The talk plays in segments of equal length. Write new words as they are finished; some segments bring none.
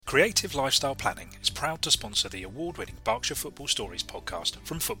Creative Lifestyle Planning is proud to sponsor the award-winning Berkshire Football Stories podcast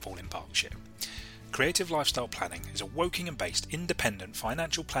from Football in Berkshire. Creative Lifestyle Planning is a Wokingham-based independent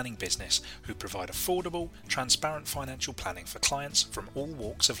financial planning business who provide affordable, transparent financial planning for clients from all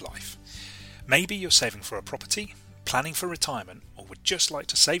walks of life. Maybe you're saving for a property, planning for retirement, or would just like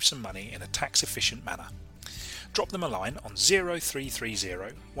to save some money in a tax-efficient manner. Drop them a line on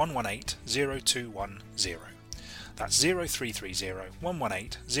 0330 118 0210. That's 0330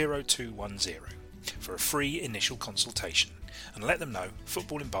 118 0210 for a free initial consultation, and let them know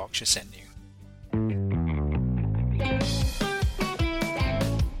Football in Berkshire sent you.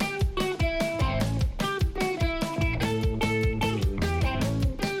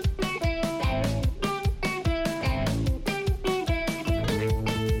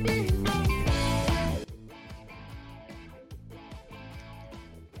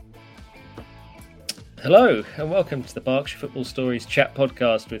 Hello and welcome to the Berkshire Football Stories chat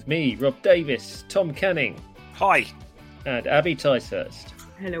podcast with me, Rob Davis, Tom Canning. Hi. And Abby Ticehurst.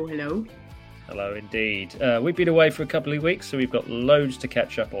 Hello, hello. Hello indeed. We've been away for a couple of weeks, so we've got loads to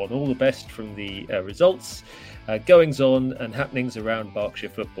catch up on. All the best from the results, goings on and happenings around Berkshire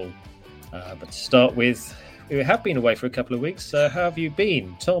football. But to start with, we have been away for a couple of weeks. How have you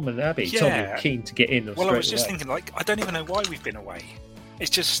been, Tom and Abby? Yeah. Tom, you're keen to get in. Well, I was just thinking, I don't even know why we've been away. It's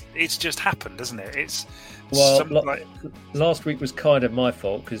just happened, doesn't it? Last week was kind of my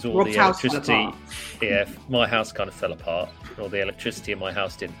fault because all Rob's the electricity, house my house kind of fell apart. All the electricity in my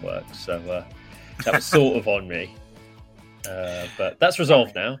house didn't work, so that was sort of on me. But that's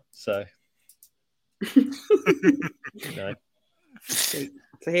resolved now. So,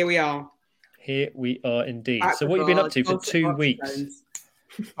 So here we are. Here we are indeed. Back So what have you been up to for 2 weeks?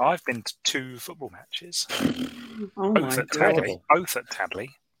 I've been to 2 football matches. Oh Both my at god. Tadley. Both at Tadley.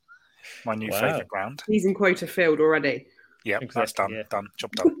 My new favourite ground. Season quota filled already. Yep, Exactly, that's done. yeah. Done.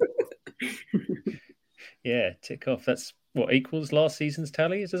 Job done. Yeah, tick off. That's what equals last season's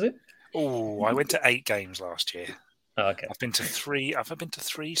tally, is it? Oh, I went to 8 games last year. Oh, okay. I've been to 3. Have I been to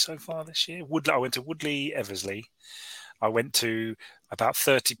 3 so far this year? I went to Woodley, Eversley. I went to about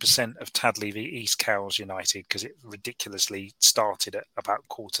 30% of Tadley v East Cowes United because it ridiculously started at about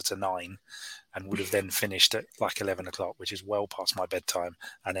 8:45 and would have then finished at like 11 o'clock, which is well past my bedtime.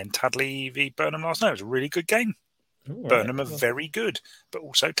 And then Tadley v Burnham last night. It was a really good game. All right. Burnham are very good, but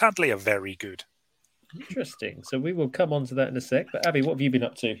also Tadley are very good. Interesting. So we will come on to that in a sec. But Abby, what have you been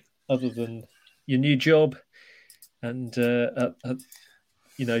up to other than your new job and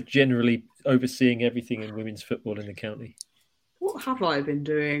generally overseeing everything in women's football in the county? What have I been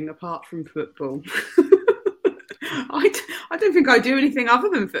doing apart from football? I don't think I do anything other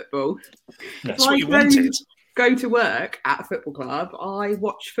than football. That's If what I you wanted. go to work at a football club, I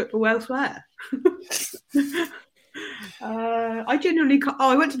watch football elsewhere. I genuinely.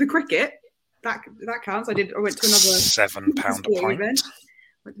 I went to the cricket. That counts. I went to another £7 a sporting pint. event.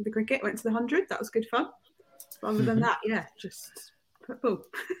 Went to the cricket. Went to the 100. That was good fun. But other than that, yeah, just football.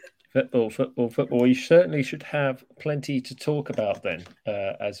 Football. You certainly should have plenty to talk about then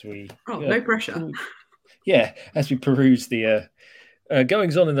as we... No pressure. As we peruse the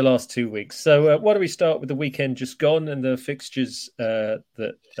goings on in the last 2 weeks. So why don't we start with the weekend just gone and the fixtures that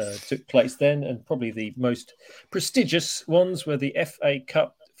took place then, and probably the most prestigious ones were the FA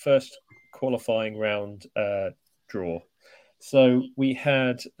Cup first qualifying round draw. So we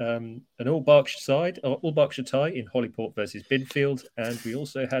had an all Berkshire tie in Holyport versus Binfield, and we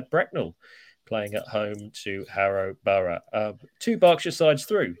also had Bracknell playing at home to Harrow Borough. 2 Berkshire sides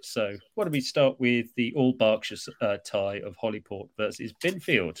through. So why don't we start with the all Berkshire tie of Holyport versus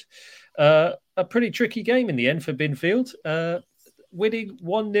Binfield? A pretty tricky game in the end for Binfield, winning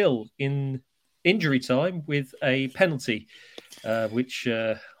 1-0 in injury time with a penalty, which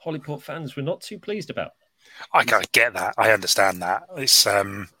Holyport fans were not too pleased about. I kind of get that. I understand that. It's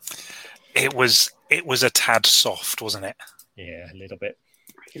it was a tad soft, wasn't it? Yeah, a little bit.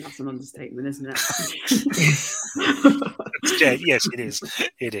 I think that's an understatement, isn't it? Yes, it is.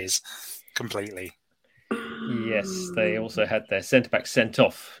 It is completely. Yes, they also had their centre-back sent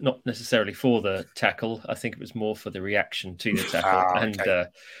off, not necessarily for the tackle. I think it was more for the reaction to the tackle. Okay. And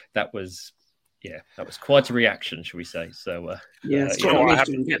that was quite a reaction, shall we say. So, Scott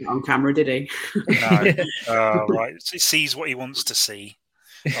didn't get that on camera, did he? No. Right. So he sees what he wants to see.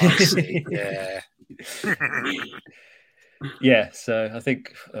 I see. Yeah. Yeah, so I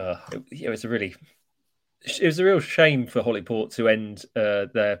think it was a really it was a real shame for Holyport to end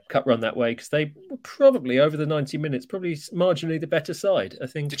their cup run that way, because they were probably over the 90 minutes, probably marginally the better side. I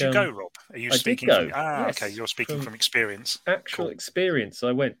think. Did you go, Rob? Are you I speaking did go. Okay, you're speaking from experience. Actual experience.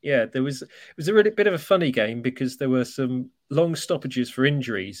 I went. Yeah, it was a really bit of a funny game because there were some long stoppages for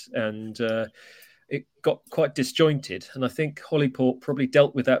injuries, and it got quite disjointed. And I think Holyport probably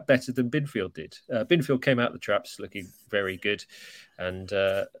dealt with that better than Binfield did. Binfield came out the traps looking very good, and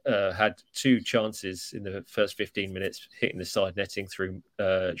had 2 chances in the first 15 minutes, hitting the side netting through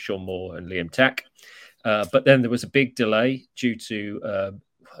Sean Moore and Liam Tack. But then there was a big delay due to,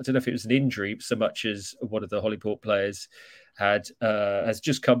 I don't know if it was an injury so much as one of the Holyport players has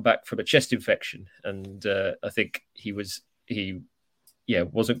just come back from a chest infection. And I think he wasn't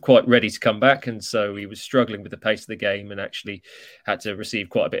quite ready to come back. And so he was struggling with the pace of the game and actually had to receive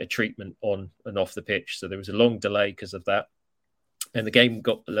quite a bit of treatment on and off the pitch. So there was a long delay because of that. And the game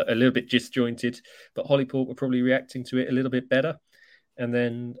got a little bit disjointed, but Holyport were probably reacting to it a little bit better. And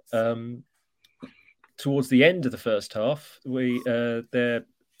then towards the end of the first half, their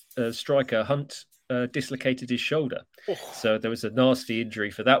striker Hunt dislocated his shoulder. Oh. So there was a nasty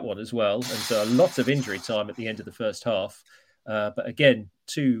injury for that one as well. And so a lot of injury time at the end of the first half. But again,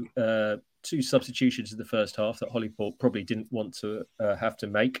 two substitutions in the first half that Holyport probably didn't want to have to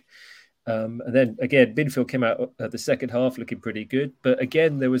make. And then again, Binfield came out at the second half looking pretty good. But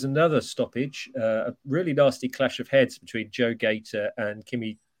again, there was another stoppage, a really nasty clash of heads between Joe Gator and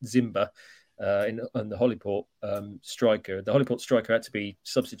Kimi Zimba on the Holyport striker. The Holyport striker had to be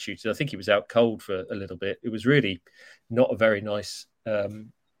substituted. I think he was out cold for a little bit. It was really not a very nice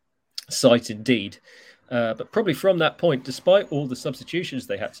sight indeed. But probably from that point, despite all the substitutions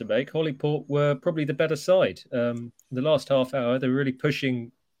they had to make, Holyport were probably the better side. The last half hour, they were really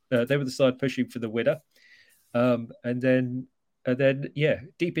pushing. They were the side pushing for the winner. And then,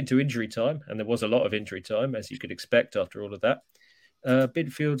 deep into injury time, and there was a lot of injury time, as you could expect after all of that,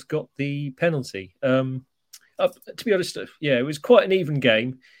 Binfield got the penalty. To be honest, it was quite an even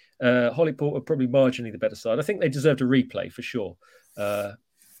game. Holyport were probably marginally the better side. I think they deserved a replay for sure.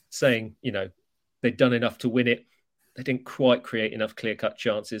 Saying, they'd done enough to win it. They didn't quite create enough clear-cut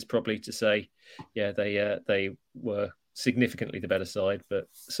chances, probably, to say, they were significantly the better side, but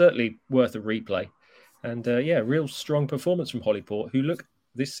certainly worth a replay. And real strong performance from Holyport, who look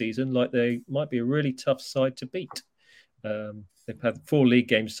this season like they might be a really tough side to beat. They've had 4 league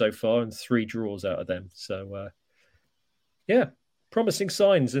games so far and 3 draws out of them. So, promising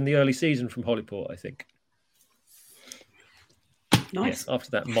signs in the early season from Holyport, I think. Nice. Yeah,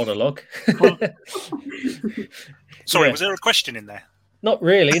 after that monologue. Sorry, was there a question in there? Not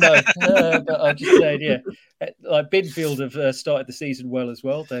really, no. But I just said, like Binfield have started the season well as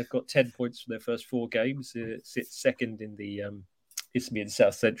well. They've got 10 points from their first 4 games. Sits second in the Isthmian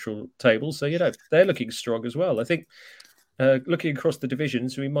South Central table. So, they're looking strong as well. I think looking across the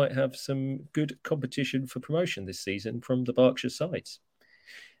divisions, we might have some good competition for promotion this season from the Berkshire sides.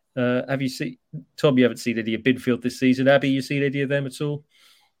 Have you seen, Tom, you haven't seen any of Binfield this season. Abby, you seen any of them at all?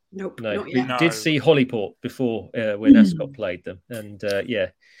 Nope, no. Not yet. We did see Holyport before when Ascot played them. And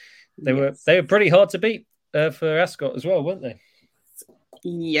they were pretty hard to beat for Ascot as well, weren't they?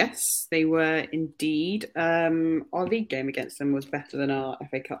 Yes, they were indeed. Our league game against them was better than our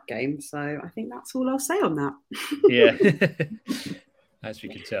FA Cup game, so I think that's all I'll say on that. Yeah, as we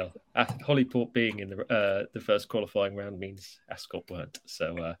can tell, Holyport being in the first qualifying round means Ascot weren't.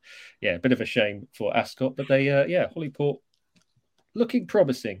 So, a bit of a shame for Ascot, but they, Holyport looking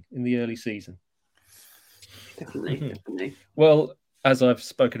promising in the early season. Definitely. Well, as I've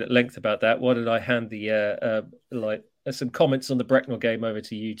spoken at length about that, why don't I hand the some comments on the Bracknell game over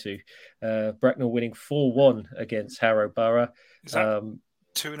to you two. Bracknell winning 4-1 against Harrow Borough. Is that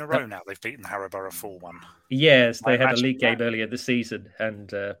 2 in a row now? They've beaten Harrow Borough 4-1. Yes, they had a league game earlier this season and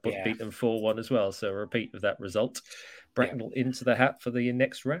beat them 4-1 as well. So a repeat of that result. Bracknell into the hat for the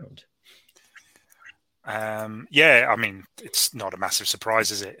next round. I mean, it's not a massive surprise,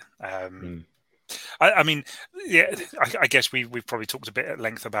 is it? I guess we've probably talked a bit at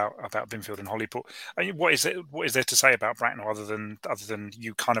length about Binfield and Holyport. I mean, what is there to say about Bracknell other than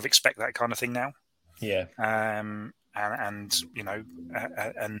you kind of expect that kind of thing now? Yeah. And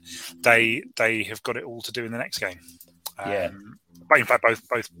they have got it all to do in the next game. But in fact,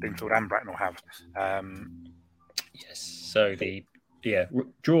 both Binfield and Bracknell have. Yes. So the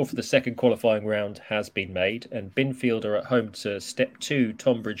draw for the second qualifying round has been made, and Binfield are at home to Step 2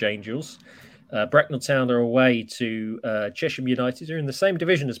 Tonbridge Angels. Bracknell Town are away to Chesham United, who are in the same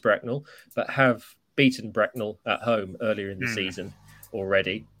division as Bracknell, but have beaten Bracknell at home earlier in the season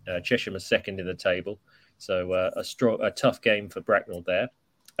already. Chesham are second in the table, so a tough game for Bracknell there.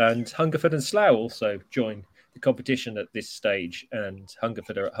 And Hungerford and Slough also join the competition at this stage, and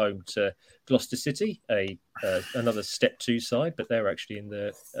Hungerford are at home to Gloucester City, another Step 2 side, but they're actually in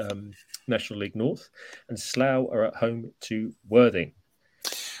the National League North, and Slough are at home to Worthing.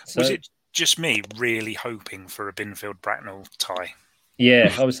 Was it just me really hoping for a Binfield-Bracknell tie?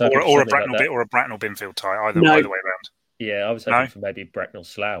 Yeah, I was hoping or a Bracknell-Binfield tie, either way around. Yeah, I was hoping for maybe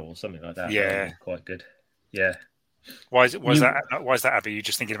Bracknell-Slough or something like that. Yeah, that would be quite good. Yeah. Why is that, Abby? You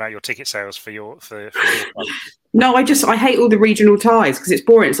just thinking about your ticket sales for your club? No, I hate all the regional ties because it's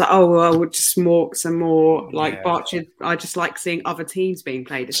boring. It's like, we're just some more like Berkshire. I just like seeing other teams being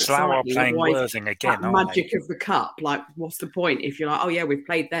played. It's Slough are playing Worthing again. That magic of the cup. Like, what's the point if you're like, we've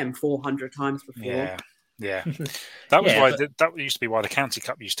played them 400 times before? Yeah. That was that used to be why the County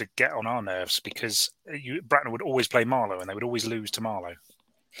Cup used to get on our nerves, because Bracknell would always play Marlow and they would always lose to Marlow.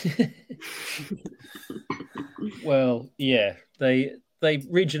 Well, yeah, they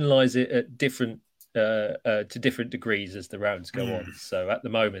regionalise it at different to different degrees as the rounds go on. So at the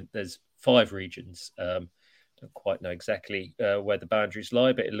moment, there's 5 regions. Don't quite know exactly where the boundaries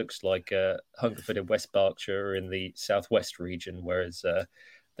lie, but it looks like Hungerford and West Berkshire are in the southwest region, whereas the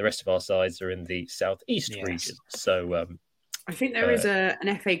rest of our sides are in the southeast region. So I think there is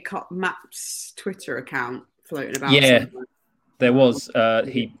an FA Cup Maps Twitter account floating about. Yeah. Somewhere. There was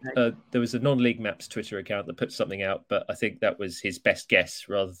there was a non-league Maps Twitter account that put something out, but I think that was his best guess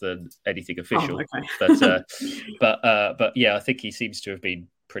rather than anything official. Okay. But yeah, I think he seems to have been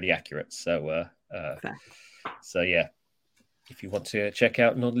pretty accurate. So yeah, if you want to check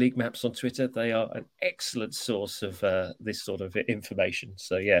out non-league maps on Twitter, they are an excellent source of this sort of information.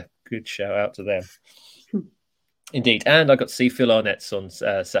 So yeah, good shout out to them. Indeed, and I got to see Phil Arnett's on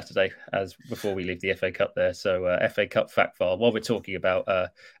Saturday before we leave the FA Cup there. So FA Cup fact file. While we're talking about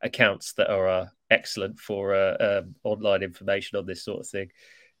accounts that are excellent for online information on this sort of thing,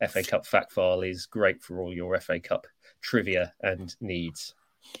 FA Cup fact file is great for all your FA Cup trivia and needs.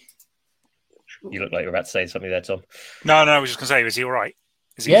 You look like you're about to say something there, Tom. No, I was just going to say, is he all right?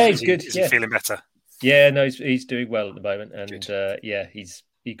 He's good. Is he feeling better? Yeah, no, he's doing well at the moment, and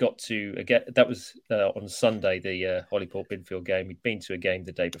he got to again. That was on Sunday, the Holyport Binfield game. He'd been to a game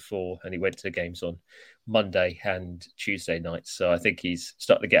the day before, and he went to games on Monday and Tuesday nights. So I think he's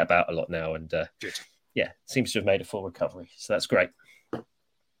starting to get about a lot now, and seems to have made a full recovery. So that's great.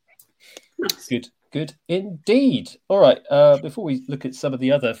 Nice. Good indeed. All right. Before we look at some of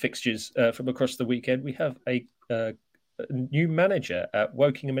the other fixtures from across the weekend, we have a new manager at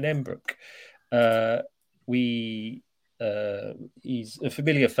Wokingham and Embrook. He's a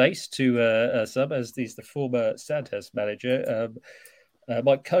familiar face to some, as he's the former Sandhurst manager,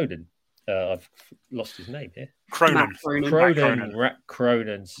 Mike Cronin. I've lost his name here. Cronin.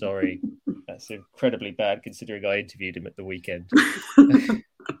 Cronin. Sorry, that's incredibly bad considering I interviewed him at the weekend.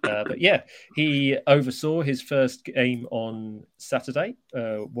 But yeah, he oversaw his first game on Saturday.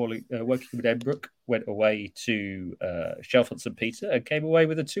 Wokingham and Embrook went away to Chalfont St Peter and came away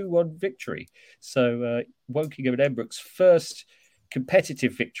with a 2-1 victory. So Wokingham and Embrook's first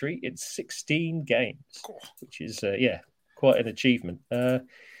competitive victory in 16 games, which is quite an achievement.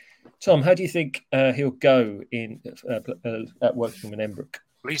 Tom, how do you think he'll go in at Wokingham and Embrook?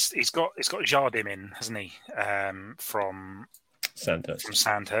 Well, he's got Jardim in, hasn't he? From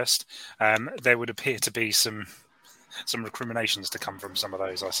Sandhurst. There would appear to be some recriminations to come from some of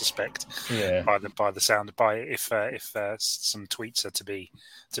those, I suspect. Yeah. By the sound, if some tweets are to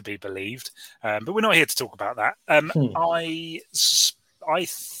be believed. But we're not here to talk about that. Who knows? Like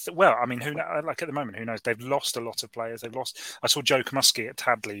at the moment, who knows? They've lost a lot of players. I saw Joe Kamuski at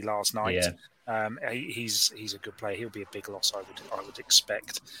Tadley last night. Yeah. He's a good player. He'll be a big loss, I would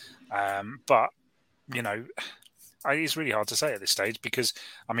expect. But it's really hard to say at this stage because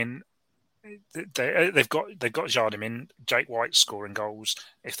they've got Jardim in. Jake White scoring goals.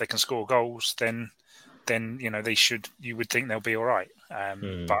 If they can score goals, then they should. You would think they'll be all right.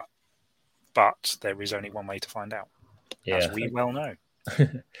 But there is only one way to find out, as we well know.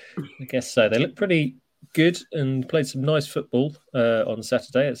 I guess so. They look pretty good and played some nice football on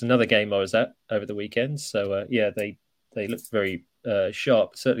Saturday. It's another game I was at over the weekend. So they looked very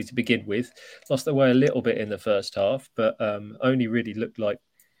sharp, certainly to begin with. Lost their way a little bit in the first half, but only really looked like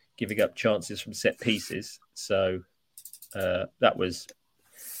giving up chances from set pieces. So that was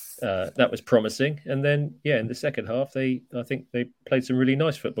promising. And then in the second half, I think they played some really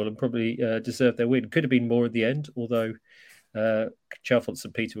nice football and probably deserved their win. Could have been more at the end, although Chalfont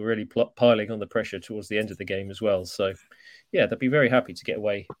St Peter were really piling on the pressure towards the end of the game as well. So they'd be very happy to get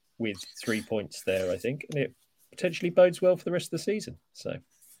away with 3 points there, I think, and it potentially bodes well for the rest of the season. So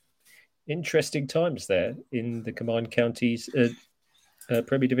interesting times there in the combined counties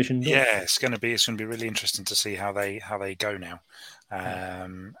Premier Division North. Yeah, it's going to be really interesting to see how they go now,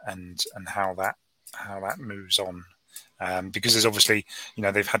 and how that moves on. Because there's obviously,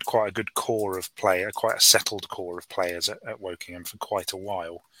 they've had quite a good quite a settled core of players at Wokingham for quite a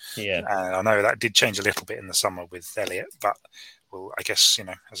while. Yeah, I know that did change a little bit in the summer with Elliott, but I guess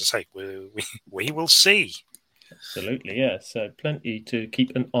as I say, we will see. Absolutely, yeah. So plenty to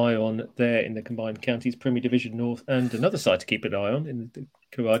keep an eye on there in the Combined Counties Premier Division North, and another side to keep an eye on in the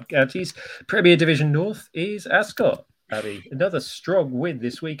Combined Counties Premier Division North is Ascot. Abby, another strong win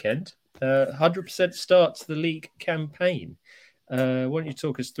this weekend. 100% start to the league campaign. Why don't you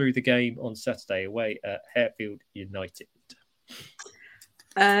talk us through the game on Saturday away at Harefield United?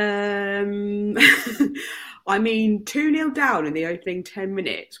 I mean, 2-0 down in the opening 10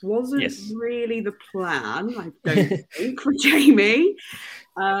 minutes wasn't really the plan, I don't think, for Jamie.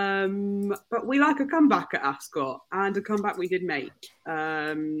 But we like a comeback at Ascot, and a comeback we did make. We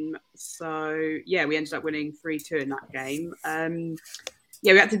ended up winning 3-2 in that game.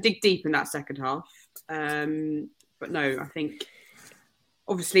 We had to dig deep in that second half. But no, I think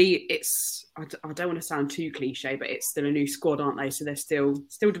obviously I don't want to sound too cliche, but it's still a new squad, aren't they? So they're still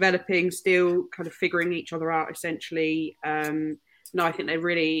developing, still kind of figuring each other out, essentially. No, I think they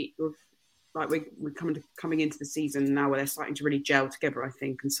really, like, we're coming into the season now where they're starting to really gel together, I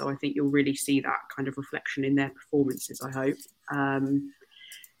think. And so I think you'll really see that kind of reflection in their performances, I hope. I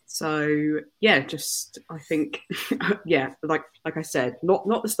think, like I said,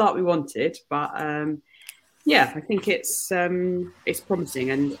 not the start we wanted, but I think it's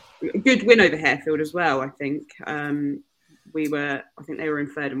promising, and a good win over Harefield as well. I think I think they were in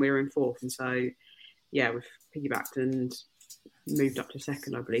third and we were in fourth, and so we've piggybacked and moved up to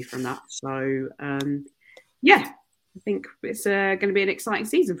second, I believe, from that. So I think it's going to be an exciting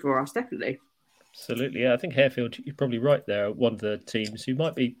season for us, definitely. Absolutely, yeah. I think Harefield, you're probably right there. One of the teams who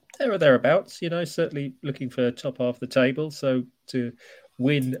might be there or thereabouts, certainly looking for top half of the table. So to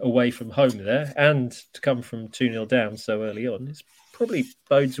win away from home there and to come from 2-0 down so early on is probably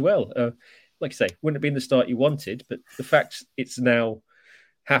bodes well. Like I say, wouldn't have been the start you wanted, but the fact it's now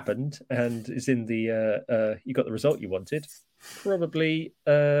happened and is in the you got the result you wanted, probably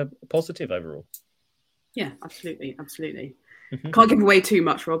positive overall. Yeah, absolutely. Mm-hmm. Can't give away too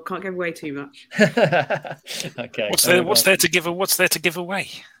much, Rob. Can't give away too much. Okay. What's there to give away?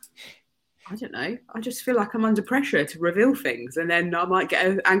 I don't know. I just feel like I'm under pressure to reveal things, and then I might get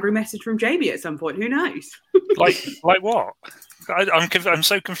an angry message from Jamie at some point. Who knows? like what? I'm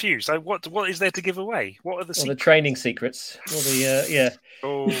so confused. What is there to give away? What are the the training secrets? Or the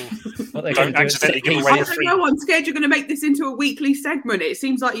what they're don't accidentally give away. I don't know. I'm scared you're going to make this into a weekly segment. It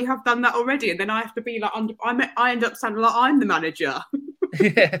seems like you have done that already, and then I have to be like, I end up sounding like I'm the manager.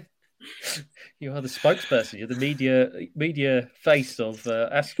 Yeah. You are the spokesperson. You're the media face of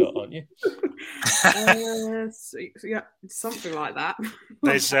Ascot, aren't you? Something like that.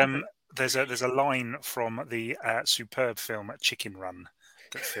 There's a line from the superb film Chicken Run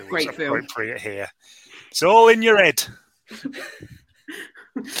that feels Great appropriate here. It's all in your head.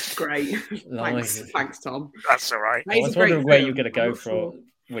 Great. Thanks, Tom. That's all right. I was wondering where you're going to go for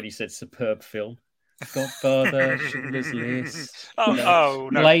when you said superb film. Godfather, Schindler's List. No.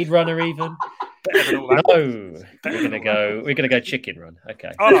 Blade Runner, even. Better than all that. No, we're gonna go Chicken Run.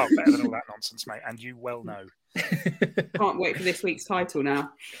 Okay. Oh, better than all that nonsense, mate, and you well know. Can't wait for this week's title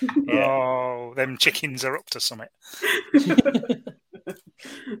now. Yeah. Oh, them chickens are up to something.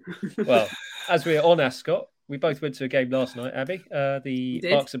 Well, as we're on Ascot, we both went to a game last night, Abby. The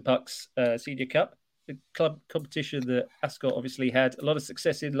Barks and Pucks Senior Cup, the club competition that Ascot obviously had a lot of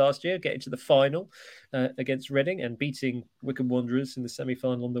success in last year, getting to the final against Reading and beating Wycombe Wanderers in the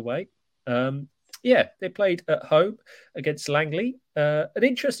semi-final on the way. They played at home against Langley. An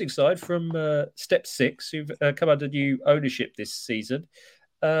interesting side from Step 6, who've come under new ownership this season.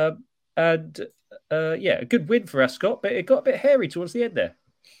 A good win for Ascot, but it got a bit hairy towards the end there.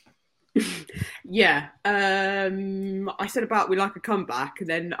 Yeah. I said about we like a comeback, and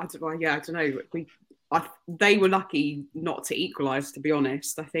then I don't know. They were lucky not to equalise, to be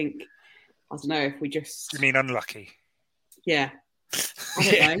honest. I don't know if we just... You mean unlucky? Yeah. I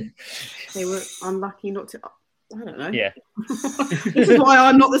don't know. They were unlucky not to... I don't know. Yeah. This is why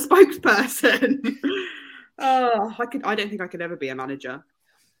I'm not the spokesperson. I don't think I could ever be a manager.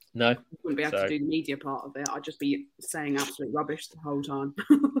 No. I wouldn't be able to do the media part of it. I'd just be saying absolute rubbish the whole time.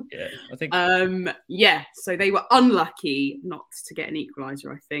 Yeah, I think... so they were unlucky not to get an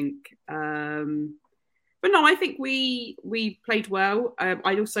equaliser, I think. But no, I think we played well.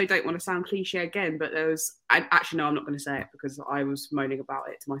 I also don't want to sound cliche again, but there was actually no, I'm not going to say it because I was moaning about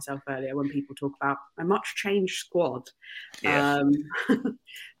it to myself earlier when people talk about a much changed squad. Yeah.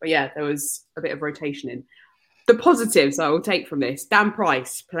 But yeah, there was a bit of rotation in. The positives I will take from this: Dan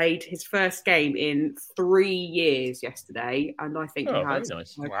Price played his first game in 3 years yesterday, and I think he had very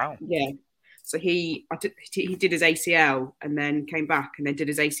nice. Wow. Yeah. So he did his ACL and then came back and then did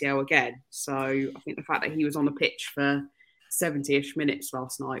his ACL again. So I think the fact that he was on the pitch for 70-ish minutes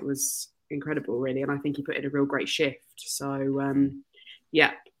last night was incredible, really. And I think he put in a real great shift. So,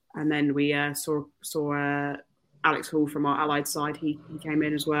 yeah. And then we saw Alex Hall from our Allied side. He came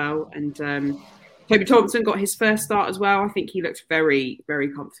in as well. And Toby Thompson got his first start as well. I think he looked very,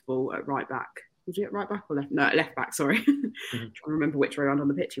 very comfortable at right back. Was he at right back or left? No, left back, sorry. Mm-hmm. Trying to remember which way around on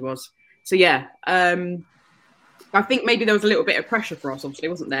the pitch he was. So, yeah, I think maybe there was a little bit of pressure for us, obviously,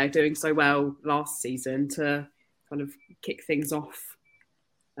 wasn't there, doing so well last season to kind of kick things off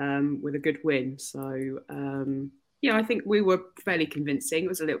with a good win. So, yeah, I think we were fairly convincing. It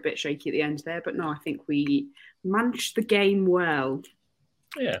was a little bit shaky at the end there, but no, I think we managed the game well.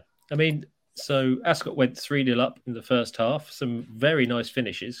 Yeah, I mean, so Ascot went 3-0 up in the first half. Some very nice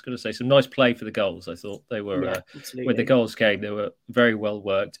finishes. Got to say, some nice play for the goals. I thought they were when the goals came, they were very well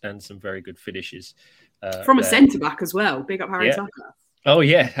worked and some very good finishes. From a centre back as well. Big up Harry Tucker. Oh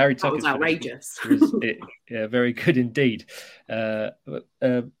yeah, Harry Tucker. That was outrageous. Yeah, very good indeed. Langley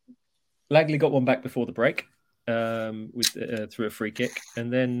got one back before the break through a free kick,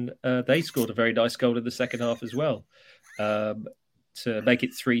 and then they scored a very nice goal in the second half as well. To make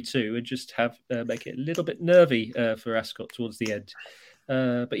it 3-2 and just make it a little bit nervy for Ascot towards the end.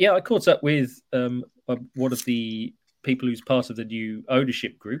 But yeah, I caught up with one of the people who's part of the new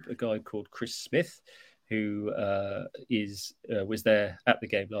ownership group, a guy called Chris Smith, who was there at the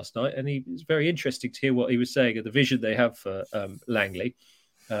game last night. And it was very interesting to hear what he was saying of the vision they have for Langley.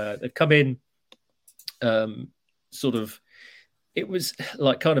 They've come in it was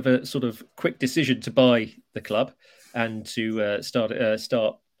like kind of a sort of quick decision to buy the club and to start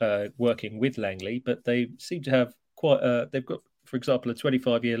working with Langley, but they seem to have they've got, for example, a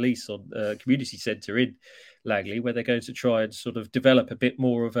 25-year lease on a community centre in Langley, where they're going to try and sort of develop a bit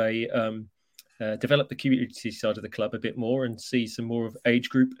more of develop the community side of the club a bit more and see some more of age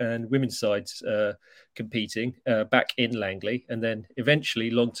group and women's sides competing back in Langley, and then eventually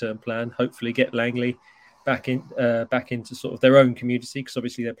long-term plan, hopefully get Langley back into sort of their own community, because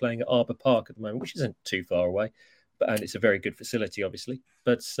obviously they're playing at Arbour Park at the moment, which isn't too far away. And it's a very good facility, obviously.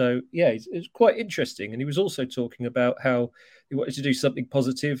 But so, yeah, it's quite interesting. And he was also talking about how he wanted to do something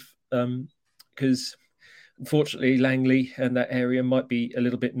positive because, unfortunately, Langley and that area might be a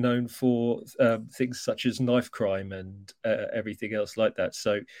little bit known for things such as knife crime and everything else like that.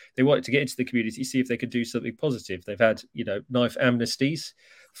 So they wanted to get into the community, see if they could do something positive. They've had, knife amnesties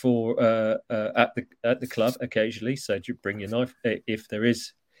for at the club occasionally. So do you bring your knife if there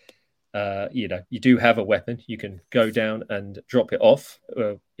is. You do have a weapon, you can go down and drop it off,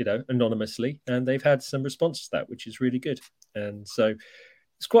 anonymously. And they've had some response to that, which is really good. And so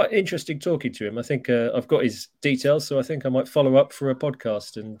it's quite interesting talking to him. I think I've got his details, so I think I might follow up for a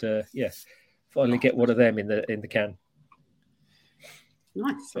podcast and, finally get one of them in the can.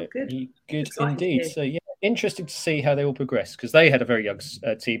 Nice, good. Good indeed. So, yeah, interesting to see how they all progress, because they had a very young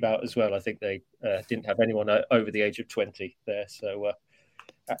team out as well. I think they didn't have anyone over the age of 20 there. So,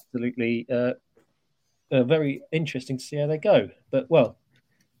 absolutely very interesting to see how they go. But, well,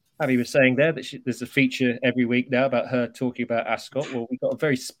 Abby was saying there that there's a feature every week now about her talking about Ascot. Well, we've got a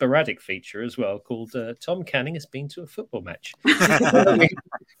very sporadic feature as well called Tom Canning has been to a football match.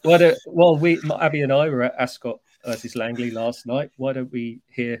 Abby and I were at Ascot versus Langley last night. Why don't we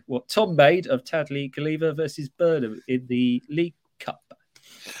hear what Tom made of Tadley Caliver versus Burnham in the League Cup?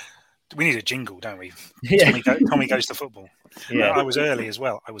 We need a jingle, don't we? Yeah. Tommy goes to football. Yeah, I was early as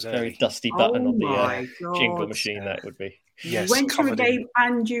well. I was early. Very dusty button on the jingle machine. That would be. Yes, you went to a game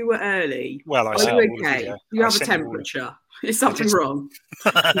and you were early. Well, are you okay? You have a temperature. Is something wrong?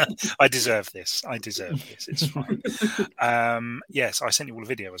 I deserve this. It's fine. Yes, I sent you all a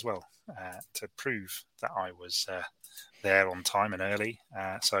video as well to prove that I was there on time and early.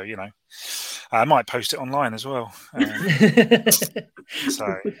 So, I might post it online as well.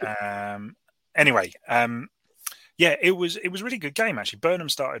 Anyway, yeah, it was a really good game, actually. Burnham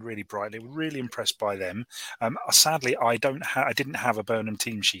started really brightly. We were really impressed by them. Sadly, I didn't have a Burnham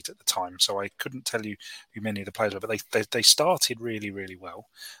team sheet at the time, so I couldn't tell you who many of the players were. But they started really, really well.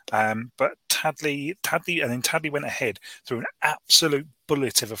 But Tadley went ahead through an absolute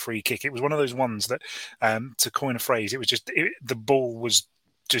bullet of a free kick. It was one of those ones that, to coin a phrase, it was just the ball was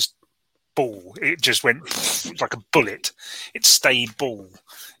just ball. It just went like a bullet. It stayed ball.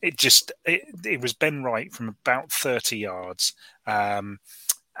 It was Ben Wright from about 30 yards.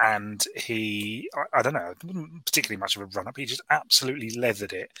 And I don't know, wasn't particularly much of a run up. He just absolutely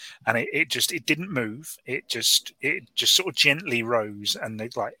leathered it, and it didn't move. It just sort of gently rose, and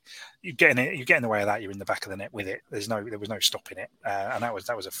like you get in the way of that, you're in the back of the net with it. There was no stopping it, and that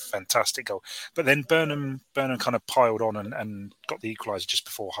was a fantastic goal. But then Burnham kind of piled on and got the equaliser just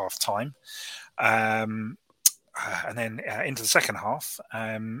before half time, and then into the second half.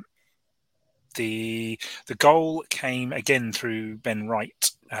 The goal came again through Ben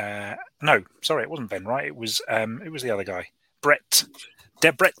Wright. No, sorry, it wasn't Ben Wright. It was the other guy, Brett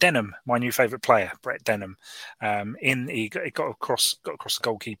Denham, my new favourite player, Brett Denham. He got across the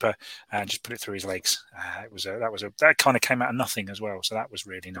goalkeeper and just put it through his legs. That kind of came out of nothing as well, so that was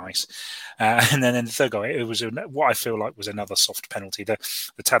really nice. And then in the third goal, it was what I feel like was another soft penalty. The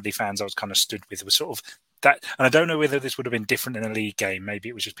Tadley fans I was kind of stood with was sort of that, and I don't know whether this would have been different in a league game. Maybe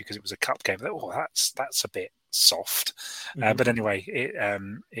it was just because it was a cup game. That's a bit soft. Mm-hmm. But anyway,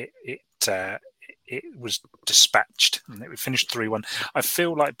 it was dispatched and it finished 3-1. I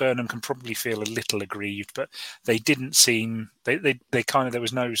feel like Burnham can probably feel a little aggrieved, but they didn't seem they kind of, there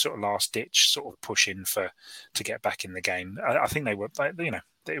was no sort of last ditch sort of push in to get back in the game. I think they were,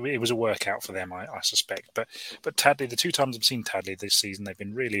 it was a workout for them, I suspect. But Tadley, the two times I've seen Tadley this season, they've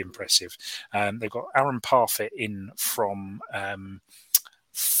been really impressive. They've got Aaron Parfitt in from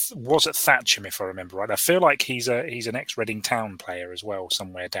was at Thatcham, if I remember right. I feel like he's an ex-Reading Town player as well,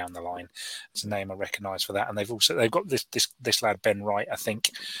 somewhere down the line. It's a name I recognise for that. And they've got this lad Ben Wright, I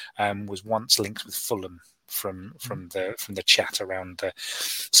think, was once linked with Fulham from the chat around.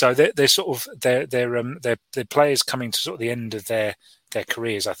 So they're sort of they're players coming to sort of the end of their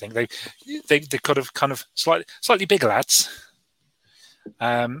careers. I think they kind of slightly bigger lads,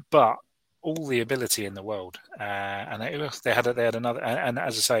 but all the ability in the world, and they had another, and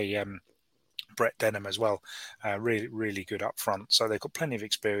as I say, Brett Denham as well, really really good up front. So they've got plenty of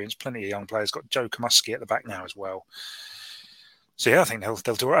experience, plenty of young players. Got Joe Kamuski at the back now as well. So yeah, I think they'll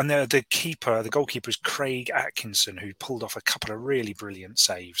do it. And the goalkeeper is Craig Atkinson, who pulled off a couple of really brilliant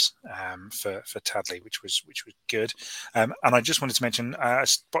saves for Tadley, which was good. And I just wanted to mention, I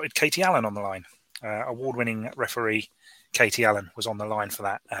spotted Katie Allen on the line, award-winning referee. Katie Allen was on the line for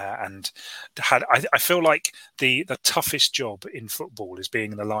that, and I feel like the toughest job in football is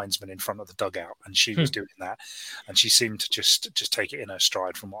being the linesman in front of the dugout, and she was doing that, and she seemed to just take it in her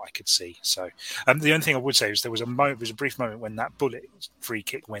stride from what I could see. So the only thing I would say is there was a brief moment when that bullet free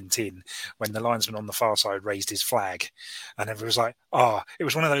kick went in, when the linesman on the far side raised his flag, and everyone was like, it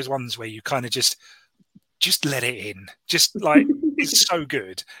was one of those ones where you kind of just let it in, just like it's so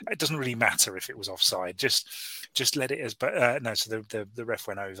good. It doesn't really matter if it was offside. Just let it as. But no, so the ref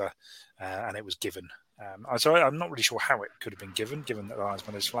went over, and it was given. So I'm not really sure how it could have been given that the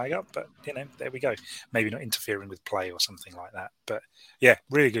linesman has flag up. But there we go. Maybe not interfering with play or something like that. But yeah,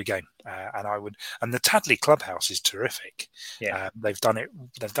 really good game. And the Tadley clubhouse is terrific. Yeah, they've done it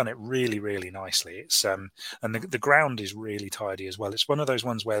really really nicely. It's and the ground is really tidy as well. It's one of those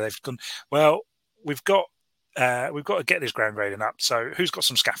ones where they've gone, well, we've got to get this ground grading up. So who's got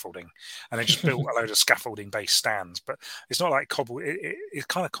some scaffolding? And they just built a load of scaffolding-based stands. But it's not like cobbled. It's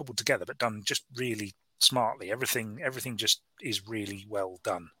kind of cobbled together, but done just really smartly. Everything just is really well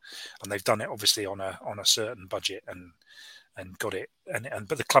done, and they've done it obviously on a certain budget and got it.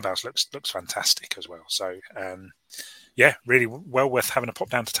 But the clubhouse looks fantastic as well. So yeah, really well worth having a pop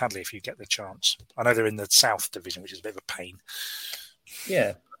down to Tadley if you get the chance. I know they're in the South Division, which is a bit of a pain.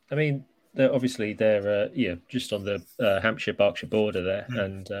 Yeah, I mean, they're just on the Hampshire-Berkshire border there,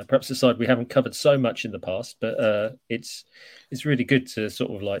 and perhaps a side we haven't covered so much in the past, but it's really good to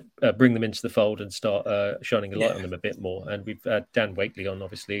sort of like bring them into the fold and start shining a light on them a bit more. And we've had Dan Wakely on,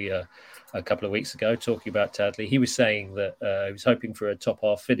 obviously, a couple of weeks ago talking about Tadley. He was saying that he was hoping for a top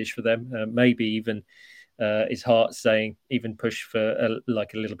half finish for them, maybe even his heart saying even push for a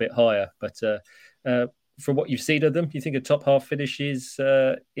little bit higher. But from what you've seen of them, do you think a top half finish is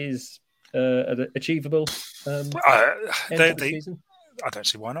achievable? Season? I don't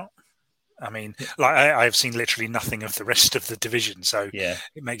see why not. I mean, I've seen literally nothing of the rest of the division, so it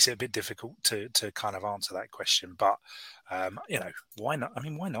makes it a bit difficult to kind of answer that question. But why not? I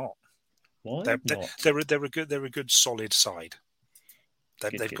mean, why not? They're a good solid side.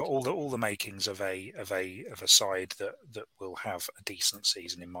 They've got all the makings of a side that will have a decent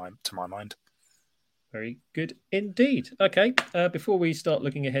season to my mind. Very good indeed. Okay, before we start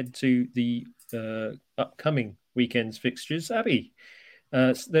looking ahead to the upcoming weekend's fixtures, Abby,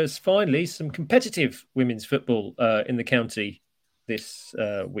 there's finally some competitive women's football in the county this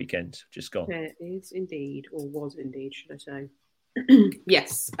weekend just gone. There is indeed, or was indeed, should I say.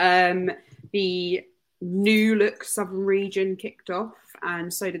 Yes. The new look Southern Region kicked off,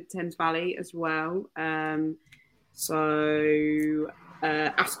 and so did the Thames Valley as well.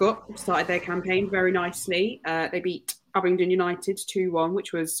 Ascot started their campaign very nicely. They beat Abingdon United 2-1,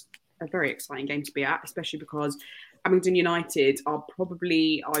 which was a very exciting game to be at, especially because Abingdon United are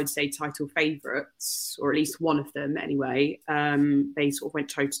probably, I'd say, title favourites, or at least one of them anyway. They sort of went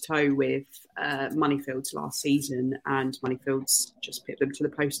toe-to-toe with Moneyfields last season, and Moneyfields just put them to the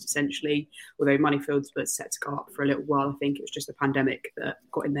post, essentially. Although Moneyfields was set to go up for a little while, I think it was just the pandemic that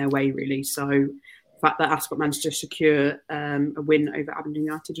got in their way, really. So the fact that Ascot managed to secure a win over Abingdon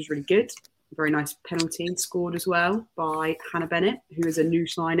United was really good. A very nice penalty scored as well by Hannah Bennett, who is a new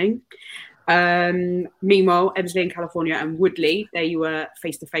signing. Meanwhile, Eversley and California and Woodley, they were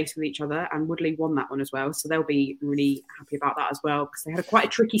face-to-face with each other, and Woodley won that one as well. So they'll be really happy about that as well, because they had quite a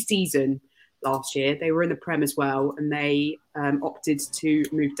tricky season last year. They were in the Prem as well, and they opted to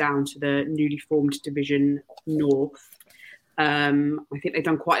move down to the newly formed Division North. I think they've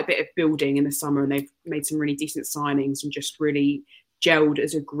done quite a bit of building in the summer, and they've made some really decent signings and just really gelled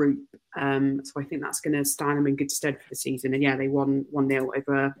as a group. So I think that's going to stand them in good stead for the season. And yeah, they won 1-0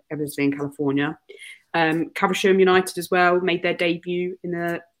 over Eversley in California. Caversham United as well made their debut in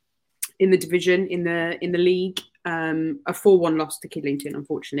the division, in the league. A 4-1 loss to Kidlington,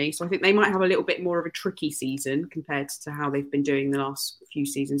 unfortunately. So I think they might have a little bit more of a tricky season compared to how they've been doing the last few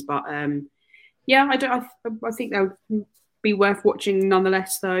seasons. But yeah, I think they'll be worth watching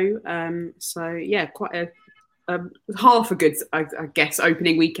nonetheless, though. So yeah, quite a half a good, I guess,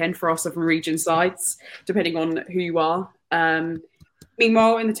 opening weekend for our Southern Region sides, depending on who you are.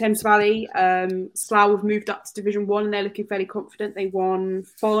 Meanwhile, in the Thames Valley, Slough have moved up to Division 1 and they're looking fairly confident. They won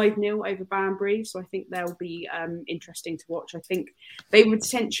 5-0 over Banbury, so I think they'll be interesting to watch. I think they were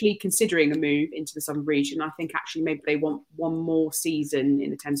potentially considering a move into the Southern Region. I think actually maybe they want one more season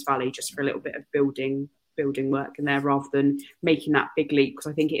in the Thames Valley just for a little bit of building work in there rather than making that big leap,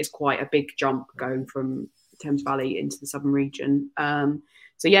 because I think it is quite a big jump going from Thames Valley into the Southern Region.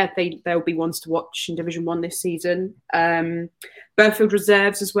 So yeah, they'll be ones to watch in Division 1 this season. Burfield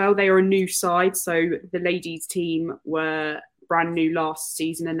Reserves as well. They are a new side. So the ladies team were brand new last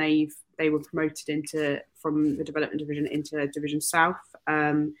season, and they were promoted from the development division into Division South.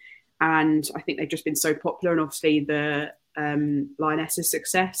 And I think they've just been so popular, and obviously the Lionesses'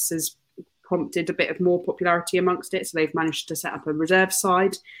 success has prompted a bit of more popularity amongst it. So they've managed to set up a reserve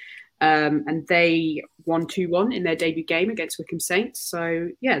side. And they won 2-1 in their debut game against Wickham Saints. So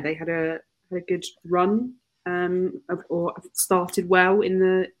yeah, they had a good run, or started well in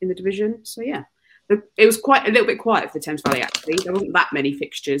the division. So yeah, it was quite a little bit quiet for the Thames Valley actually. There wasn't that many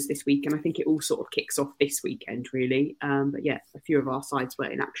fixtures this week, and I think it all sort of kicks off this weekend really. But yeah, a few of our sides were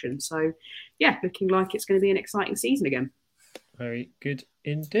in action. So yeah, looking like it's going to be an exciting season again. Very good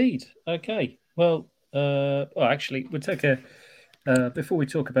indeed. Okay, well, actually, we'll take a. Before we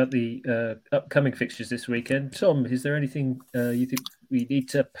talk about the upcoming fixtures this weekend, Tom, is there anything you think we need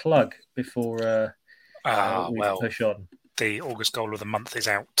to plug before we push on? The August Goal of the Month is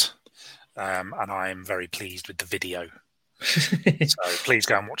out, and I'm very pleased with the video. So please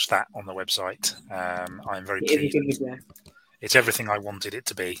go and watch that on the website. I'm very pleased. It's everything I wanted it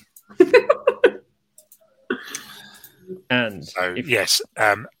to be. And so, yes,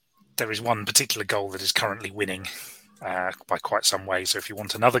 there is one particular goal that is currently winning by quite some way. So if you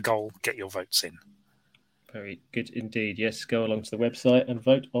want another goal, get your votes in. Very good indeed. Yes, go along to the website and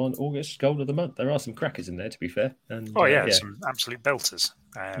vote on August Goal of the Month. There are some crackers in there, to be fair. And, some absolute belters.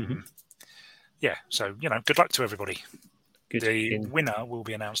 Yeah, so, good luck to everybody. The winner will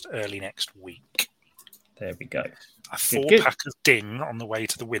be announced early next week. There we go. A 4-pack of ding on the way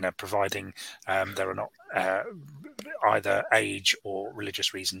to the winner, providing there are not either age or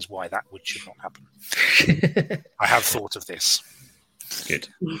religious reasons why that should not happen. I have thought of this. Good.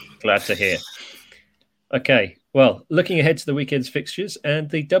 Glad to hear. Okay. Well, looking ahead to the weekend's fixtures, and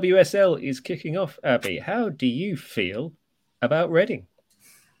the WSL is kicking off, Abby. How do you feel about Reading?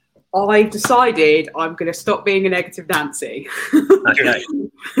 I've decided I'm going to stop being a negative Nancy. Okay.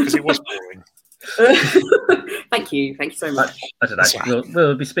 Because it was boring. Thank you so much. I don't know.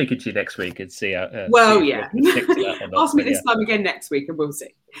 We'll be speaking to you next week and see how. Yeah. Ask me this time again next week, and we'll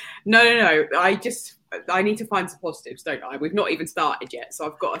see. No. I need to find some positives, don't I? We've not even started yet, so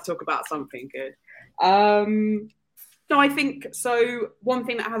I've got to talk about something good. No, I think so. One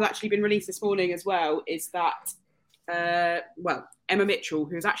thing that has actually been released this morning as well is that, Emma Mitchell,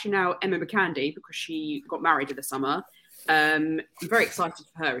 who's actually now Emma McCandy because she got married in the summer, I'm very excited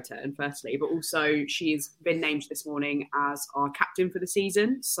for her return, firstly, but also she's been named this morning as our captain for the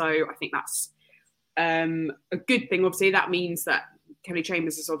season. So I think that's a good thing. Obviously, that means that Kelly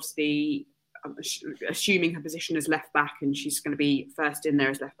Chambers is obviously assuming her position as left back, and she's going to be first in there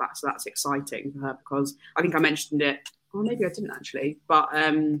as left back. So that's exciting for her, because I think I mentioned it, or maybe I didn't actually, but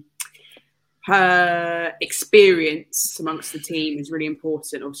her experience amongst the team is really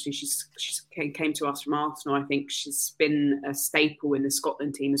important. Obviously, she's came to us from Arsenal. I think she's been a staple in the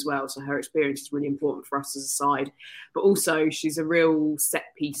Scotland team as well. So her experience is really important for us as a side. But also, she's a real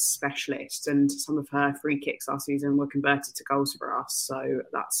set-piece specialist, and some of her free kicks last season were converted to goals for us. So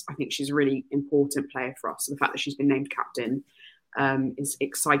I think she's a really important player for us. So the fact that she's been named captain is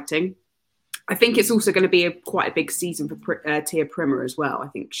exciting. I think it's also going to be quite a big season for Tia Primmer as well. I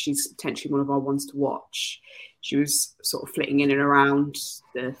think she's potentially one of our ones to watch. She was sort of flitting in and around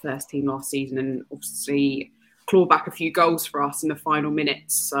the first team last season, and obviously clawed back a few goals for us in the final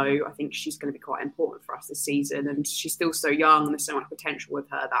minutes. So I think she's going to be quite important for us this season. And she's still so young, and there's so much potential with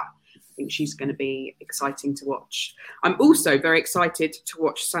her that I think she's going to be exciting to watch. I'm also very excited to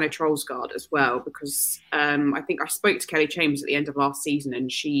watch Sanne Troelsgaard as well, because I think I spoke to Kelly Chambers at the end of last season, and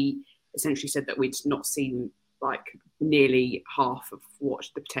she essentially said that we'd not seen like nearly half of what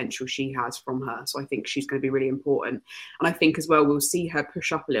the potential she has from her. So I think she's going to be really important. And I think as well, we'll see her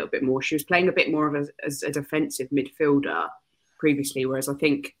push up a little bit more. She was playing a bit more of as a defensive midfielder previously, whereas I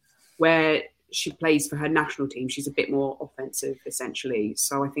think where she plays for her national team, she's a bit more offensive essentially.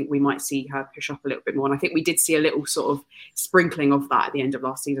 So I think we might see her push up a little bit more. And I think we did see a little sort of sprinkling of that at the end of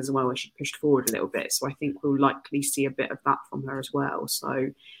last season as well, where she pushed forward a little bit. So I think we'll likely see a bit of that from her as well. So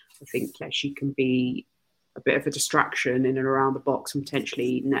I think she can be a bit of a distraction in and around the box and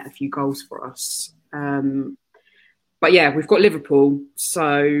potentially net a few goals for us. But yeah, we've got Liverpool.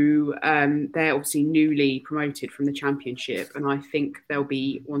 So they're obviously newly promoted from the Championship, and I think they'll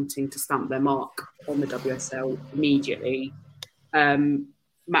be wanting to stamp their mark on the WSL immediately.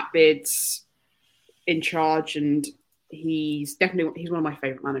 Matt Beard's in charge, and he's one of my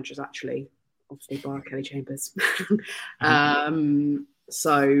favourite managers, actually, obviously by Kelly Chambers.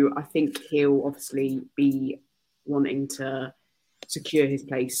 So I think he'll obviously be wanting to secure his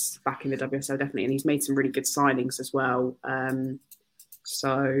place back in the WSL, definitely. And he's made some really good signings as well.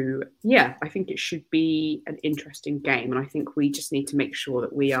 So, yeah, I think it should be an interesting game. And I think we just need to make sure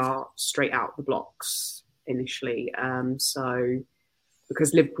that we are straight out the blocks initially.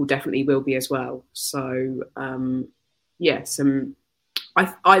 Because Liverpool definitely will be as well. So,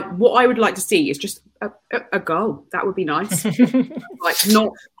 what I would like to see is just a goal. That would be nice.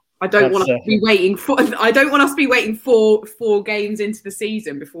 I don't want us to be waiting for 4 games into the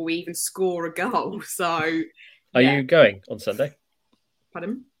season before we even score a goal. So, are you going on Sunday?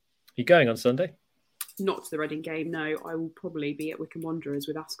 Pardon? Are you going on Sunday? Not to the Reading game, no. I will probably be at Wycombe Wanderers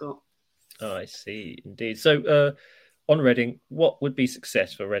with Ascot. Oh, I see. Indeed. So, on Reading, what would be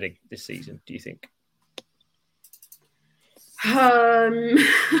success for Reading this season, do you think?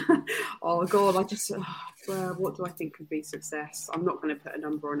 Oh God, what do I think could be success? I'm not going to put a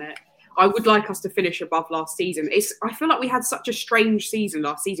number on it. I would like us to finish above last season. I feel like we had such a strange season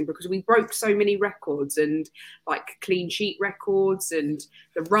last season because we broke so many records, and like clean sheet records, and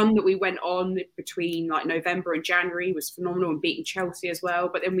the run that we went on between like November and January was phenomenal, and beating Chelsea as well.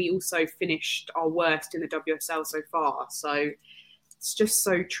 But then we also finished our worst in the WSL so far. So it's just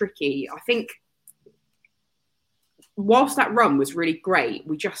so tricky. I think whilst that run was really great,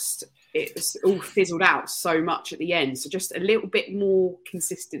 it was all fizzled out so much at the end. So just a little bit more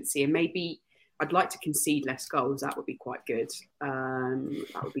consistency, and maybe I'd like to concede less goals. That would be quite good.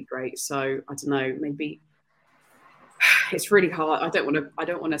 That would be great. So I don't know, maybe it's really hard. I don't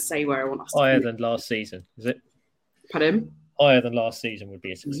want to say where I want us to higher than last season, is it? Pardon? Higher than last season would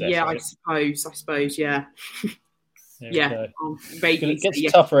be a success. Yeah, I suppose. Yeah. Yeah, it gets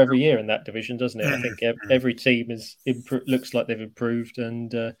tougher every year in that division, doesn't it? I think every team looks like they've improved,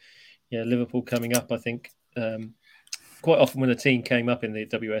 and Liverpool coming up. I think quite often when a team came up in the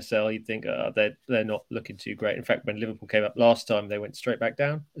WSL, you'd think they're not looking too great. In fact, when Liverpool came up last time, they went straight back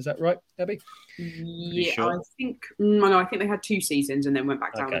down. Is that right, Abby? Yeah, sure? I think they had 2 seasons and then went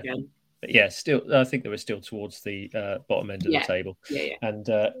back down again. But yeah, still, I think they were still towards the bottom end of the table. Yeah. And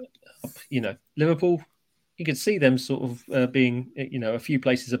Liverpool, you could see them sort of being, a few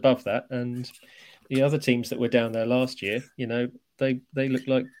places above that, and the other teams that were down there last year, they look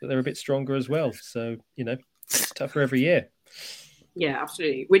like they're a bit stronger as well. So it's tougher every year. Yeah,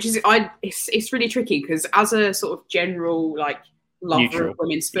 absolutely. Which is, it's really tricky because as a sort of general lover of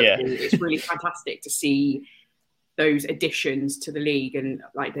women's football, it's really fantastic to see those additions to the league, and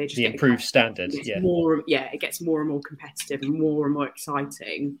like they just the improved standard. It gets more and more competitive and more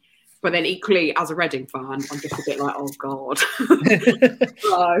exciting. But then equally, as a Reading fan, I'm just a bit like, oh god.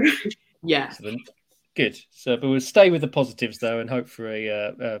 So, yeah. Good. So, but we'll stay with the positives though, and hope for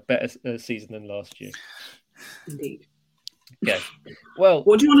a better season than last year. Indeed. Okay. Well,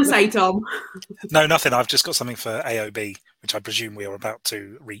 what do you want to say, Tom? No, nothing. I've just got something for AOB, which I presume we are about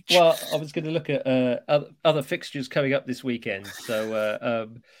to reach. Well, I was going to look at other fixtures coming up this weekend. So,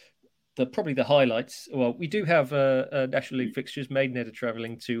 probably the highlights. Well, we do have National League fixtures. Maidenhead are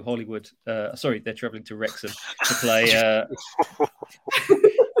travelling to Hollywood. They're travelling to Wrexham to play.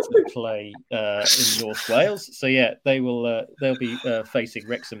 In North Wales. So yeah, they'll be facing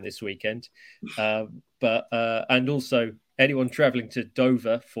Wrexham this weekend. And also anyone travelling to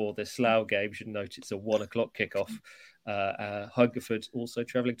Dover for the Slough game should note it's a 1:00 kickoff. Hungerford also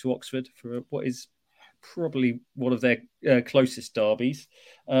travelling to Oxford for what is probably one of their closest derbies.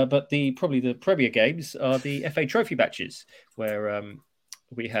 But the Premier games are the FA Trophy matches, where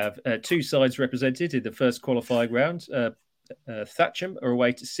we have two sides represented in the first qualifying round. Thatcham are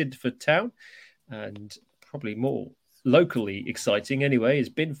away to Sindford Town, and probably more locally exciting anyway is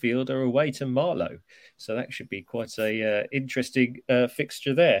Binfield are away to Marlow. So that should be quite a interesting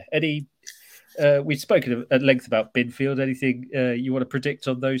fixture there. Eddie, we've spoken at length about Binfield. Anything you want to predict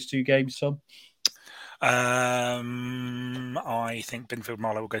on those two games, Tom? I think Binfield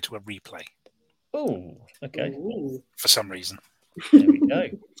Marlow will go to a replay. Oh, okay. Ooh. For some reason. There we go.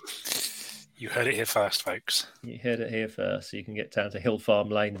 You heard it here first, folks. You heard it here first. So you can get down to Hill Farm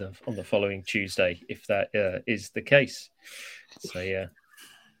Lane on the following Tuesday, if that is the case. So, yeah.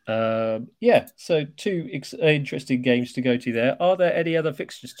 So two interesting games to go to there. Are there any other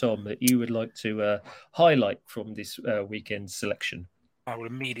fixtures, Tom, that you would like to highlight from this weekend's selection? I will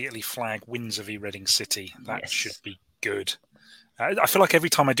immediately flag Windsor v Reading City. That should be good. I feel like every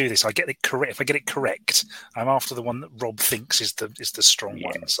time I do this, I get it correct. If I get it correct, I'm after the one that Rob thinks is the strong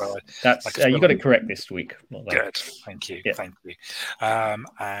one. So that's you got it correct this week. Good, thank you, thank you.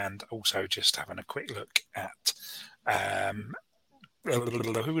 And also just having a quick look at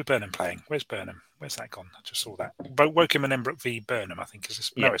who was Burnham playing? Where's Burnham? Where's that gone? I just saw that. Woking and Embrook v Burnham, I think is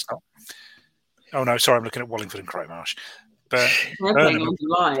this. No, it's not. Oh no, sorry, I'm looking at Wallingford and Cromarsh.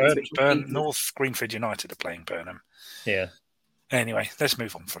 North Greenford United are playing Burnham. Yeah. Anyway, let's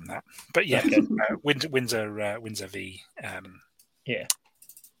move on from that. But yeah, Windsor v.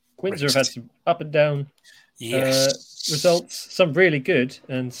 Windsor have had some up and down results. Some really good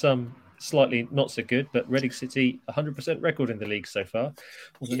and some slightly not so good. But Reading City, 100% record in the league so far.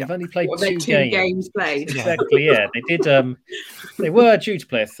 Although they've only played two games played. Exactly. Yeah, they did. They were due to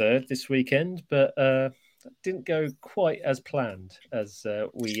play a third this weekend, but didn't go quite as planned as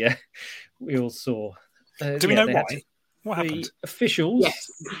we all saw. Do we know why? What happened? The officials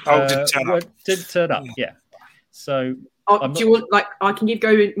didn't turn up. Yeah. So do you want I can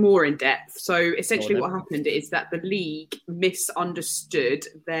go more in depth. So essentially what happened is that the league misunderstood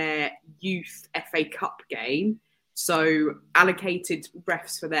their youth FA Cup game. So allocated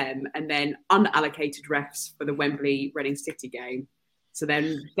refs for them and then unallocated refs for the Wembley Reading City game. So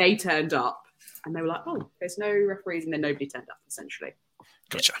then they turned up and they were like, oh, there's no referees, and then nobody turned up essentially.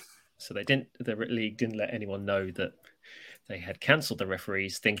 Gotcha. So the league didn't let anyone know that they had cancelled the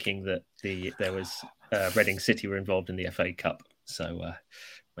referees, thinking that there was Reading City were involved in the FA Cup. So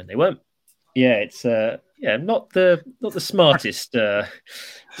when they weren't, it's not the smartest, Oh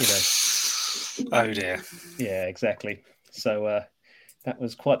dear. Yeah, exactly. So that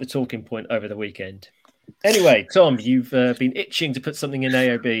was quite the talking point over the weekend. Anyway, Tom, you've been itching to put something in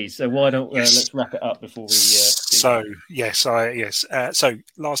AOB, so why don't let's wrap it up before we. So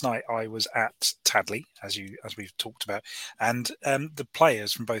last night I was at Tadley, as we've talked about, and the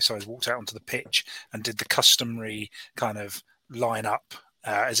players from both sides walked out onto the pitch and did the customary kind of line up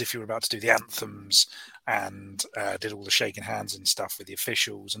as if you were about to do the anthems, and did all the shaking hands and stuff with the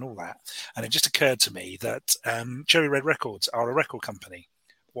officials and all that. And it just occurred to me that Cherry Red Records are a record company.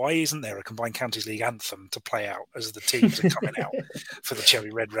 Why isn't there a Combined Counties League anthem to play out as the teams are coming out for the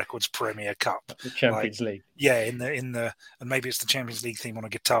Cherry Red Records Premier Cup? The Champions League. Yeah, in the and maybe it's the Champions League theme on a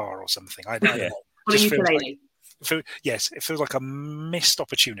guitar or something. I don't know. On a ukulele. Yes, it feels like a missed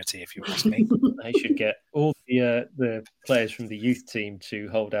opportunity, if you ask me. They should get all the players from the youth team to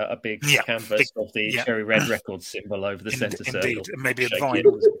hold out a big canvas of the Cherry Red Records symbol over the centre circle. Indeed, maybe a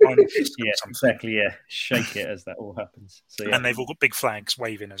vinyl. Exactly. Yeah, shake it as that all happens. So, and they've all got big flags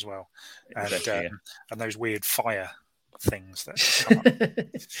waving as well, and those weird fire things that come up,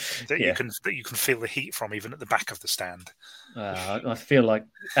 that Yeah. you can feel the heat from even at the back of the stand. I feel like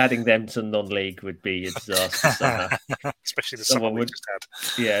adding them to non-league would be a disaster somehow. Especially the Someone summer we would- just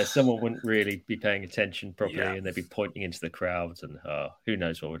had. Yeah, someone wouldn't really be paying attention properly, Yeah. and they'd be pointing into the crowds, and who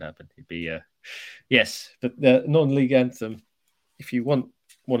knows what would happen. It'd be yes, but the non-league anthem. If you want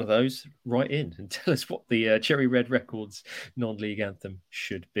one of those, write in and tell us what the Cherry Red Records non-league anthem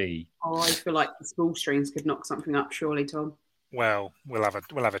should be. Oh, I feel like the small strings could knock something up, surely, Tom. Well, we'll have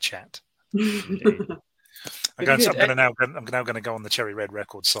a chat. Indeed. I'm now going to go on the Cherry Red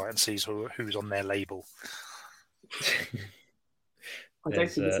Records site and see who's on their label. I don't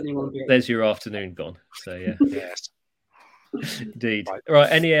think there's anyone good. There's your afternoon gone. So yeah, Yes. indeed. Right.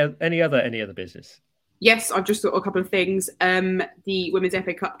 Right. Any other business? Yes, I've just thought a couple of things. The Women's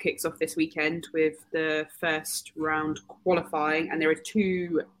FA Cup kicks off this weekend with the first round qualifying, and there are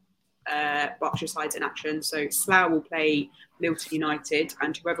two Berkshire sides in action. So Slough will play Milton United,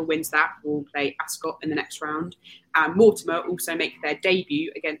 and whoever wins that will play Ascot in the next round. And Mortimer also make their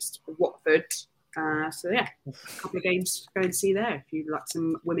debut against Watford. So yeah, a couple of games to go and see there if you'd like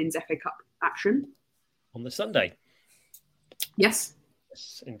some Women's FA Cup action. On the Sunday. Yes.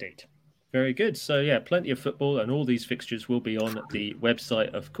 Yes, indeed. Very good. So, yeah, plenty of football, and all these fixtures will be on the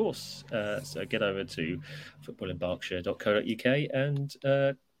website, of course. So get over to footballinberkshire.co.uk and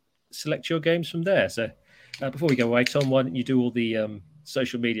select your games from there. So before we go away, Tom, why don't you do all the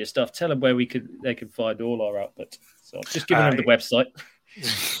social media stuff? Tell them where they can find all our output. So I've just given them the website.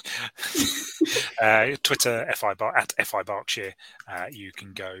 Twitter at FI Berkshire. You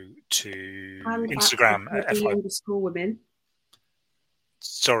can go to And Instagram at FI. _women.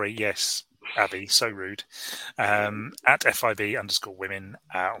 Sorry, yes, Abby, so rude. At FIB_women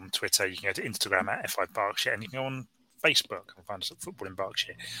on Twitter. You can go to Instagram at FI Berkshire, and you can go on Facebook and find us at Football in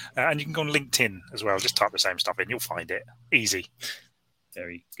Berkshire. And you can go on LinkedIn as well. Just type the same stuff in, you'll find it. Easy.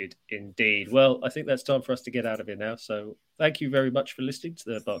 Very good indeed. Well, I think that's time for us to get out of here now. So thank you very much for listening to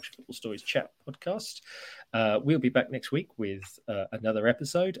the Berkshire Football Stories Chat podcast. We'll be back next week with another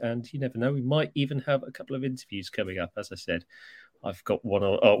episode, and you never know, we might even have a couple of interviews coming up. As I said, I've got one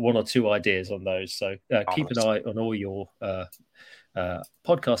or two ideas on those. So keep an eye on all your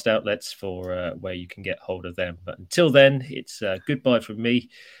podcast outlets for where you can get hold of them. But until then, it's goodbye from me.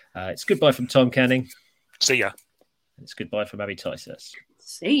 It's goodbye from Tom Canning. See ya. It's goodbye from Abby Ticehurst.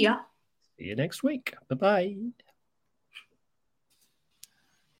 See ya. See you next week. Bye-bye.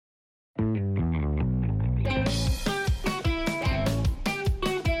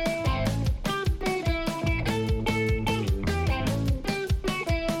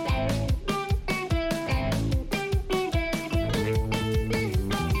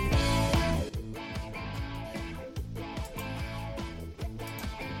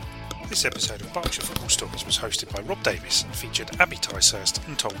 This episode of Berkshire Football Stories was hosted by Rob Davis and featured Abby Ticehurst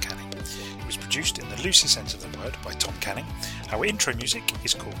and Tom Canning. It was produced in the loosest sense of the word by Tom Canning. Our intro music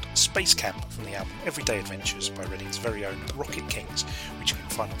is called Space Camp from the album Everyday Adventures by Reading's very own Rocket Kings, which you can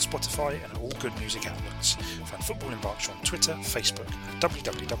find on Spotify and all good music outlets. Find Football in Berkshire on Twitter, Facebook, and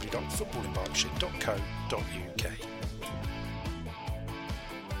www.footballinberkshire.co.uk.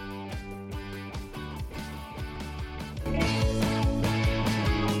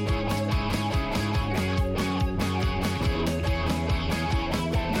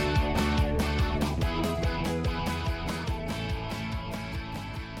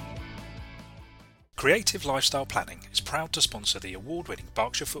 Creative Lifestyle Planning is proud to sponsor the award-winning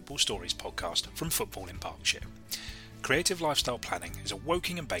Berkshire Football Stories podcast from Football in Berkshire. Creative Lifestyle Planning is a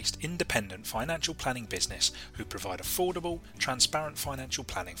Wokingham-based independent financial planning business who provide affordable, transparent financial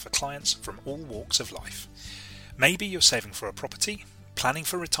planning for clients from all walks of life. Maybe you're saving for a property, planning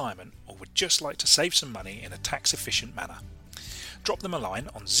for retirement, or would just like to save some money in a tax-efficient manner. Drop them a line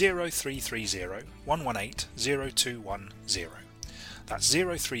on 0330 118 0210. That's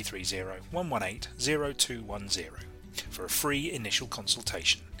 0330 118 0210 for a free initial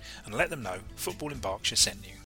consultation, and let them know Football in Berkshire sent you.